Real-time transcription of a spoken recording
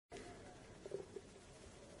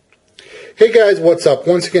Hey guys, what's up?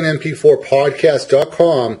 Once again,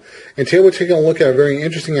 mp4podcast.com, and today we're taking a look at a very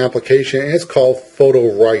interesting application, and it's called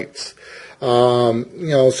Photo Rights.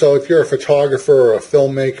 So if you're a photographer or a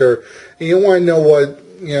filmmaker, and you want to know what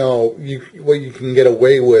you can get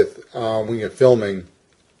away with when you're filming,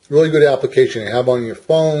 really good application to have on your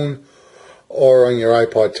phone or on your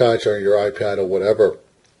iPod Touch or your iPad or whatever.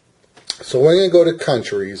 So we're going to go to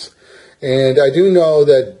countries, and I do know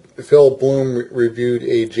that Phil Bloom reviewed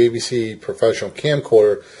a JVC professional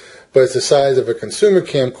camcorder, but it's the size of a consumer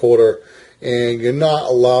camcorder, and you're not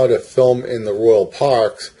allowed to film in the royal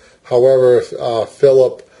parks. However,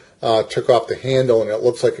 Philip took off the handle, and it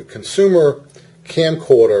looks like a consumer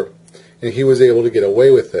camcorder, and he was able to get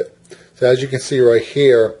away with it. So as you can see right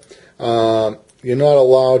here, you're not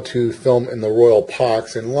allowed to film in the royal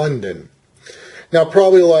parks in London. Now,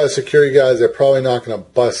 probably a lot of security guys are probably not going to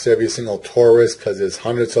bust every single tourist because there's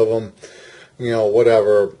hundreds of them,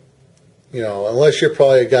 whatever. Unless you're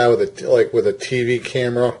probably a guy with a TV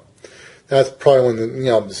camera. That's probably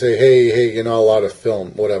when, say, hey, you're not allowed to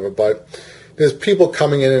film, whatever. But there's people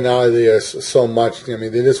coming in and out of there so much. They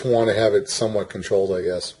just want to have it somewhat controlled, I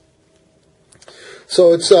guess.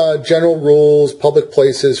 So it's general rules, public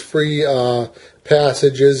places, free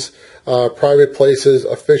passages, private places,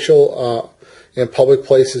 official in public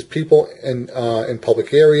places, people in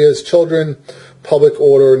public areas, children, public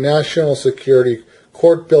order, national security,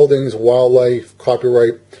 court buildings, wildlife,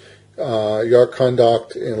 copyright, yard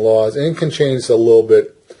conduct and laws, and it can change a little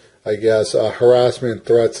bit, I guess. Harassment,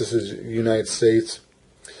 threats. This is United States.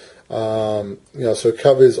 So it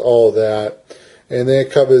covers all that, and then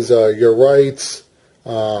it covers your rights,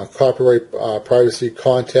 copyright, privacy,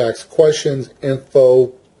 contacts, questions,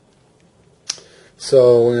 info.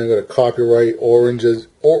 So we're going to go to copyright,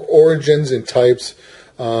 origins and types,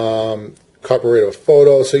 copyright of a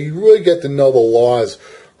photo. So you really get to know the laws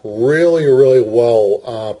really, really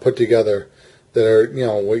well put together that are,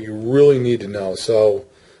 what you really need to know. So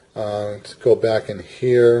let's go back in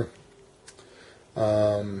here.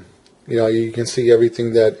 You can see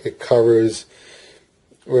everything that it covers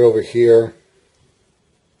right over here.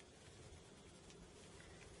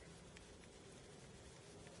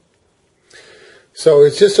 So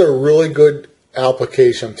it's just a really good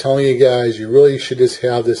application. I'm telling you guys, you really should just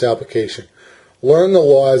have this application. Learn the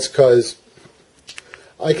laws, because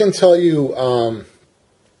I can tell you,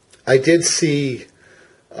 I did see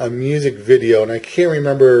a music video, and I can't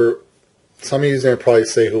remember, some of you going to probably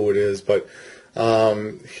say who it is, but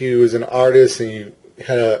he was an artist, and he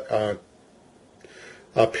had a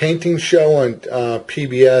painting show on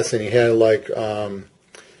PBS, and he had kind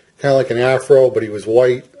of like an afro, but he was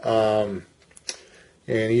white.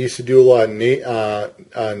 And he used to do a lot of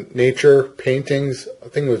nature paintings. I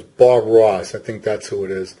think it was Bob Ross. I think that's who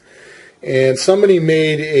it is. And somebody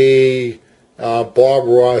made a Bob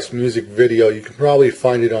Ross music video. You can probably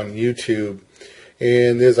find it on YouTube.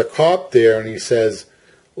 And there's a cop there, and he says,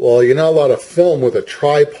 well, you're not allowed to film with a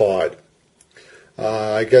tripod.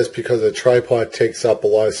 I guess because the tripod takes up a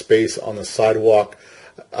lot of space on the sidewalk.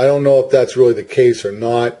 I don't know if that's really the case or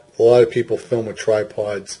not. A lot of people film with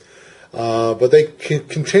tripods. But they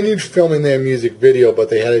continued filming their music video, but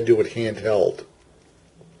they had to do it handheld.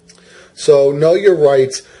 So know your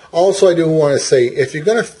rights. Also, I do want to say, if you're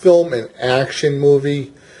going to film an action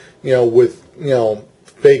movie, with,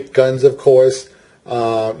 fake guns, of course,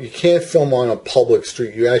 you can't film on a public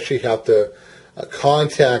street. You actually have to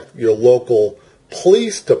contact your local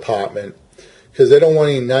police department, because they don't want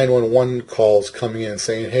any 911 calls coming in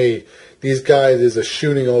saying, hey, these guys, there's a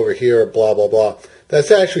shooting over here, blah, blah, blah.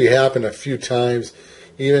 That's actually happened a few times,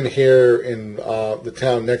 even here in the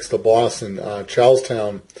town next to Boston,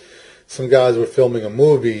 Charlestown. Some guys were filming a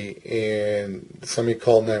movie, and somebody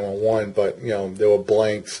called 911, but there were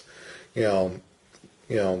blanks, weren't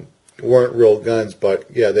real guns, but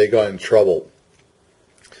yeah, they got in trouble.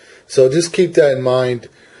 So just keep that in mind.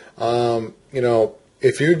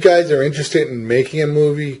 If you guys are interested in making a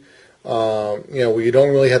movie, where you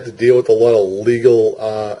don't really have to deal with a lot of legal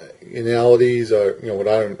inalities, or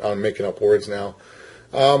I'm making up words now.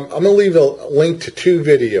 I'm going to leave a link to two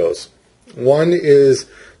videos. One is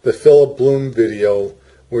the Philip Bloom video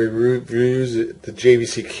where he reviews the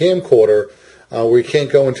JVC camcorder, where you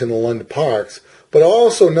can't go into the London parks. But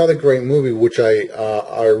also another great movie, which I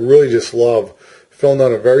really just love, filmed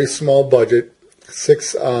on a very small budget,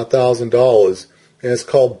 $6,000, and it's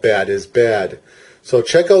called Bad is Bad. So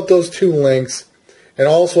check out those two links. And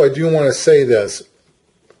also, I do want to say this.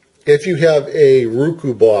 If you have a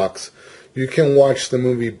Roku box, you can watch the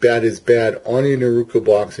movie Bad is Bad on your Roku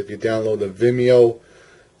box if you download the Vimeo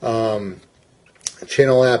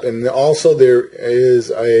channel app. And also there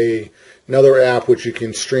is a another app which you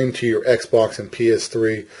can stream to your Xbox and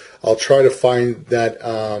PS3. I'll try to find that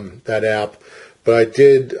that app. But I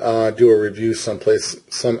did do a review someplace.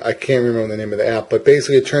 I can't remember the name of the app, but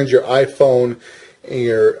basically it turns your iPhone and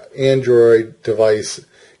your Android device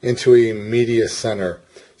into a media center.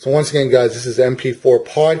 So once again, guys, this is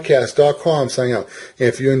mp4podcast.com signing out. And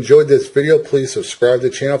if you enjoyed this video, please subscribe to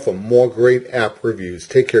the channel for more great app reviews.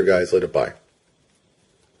 Take care, guys. Later. Bye.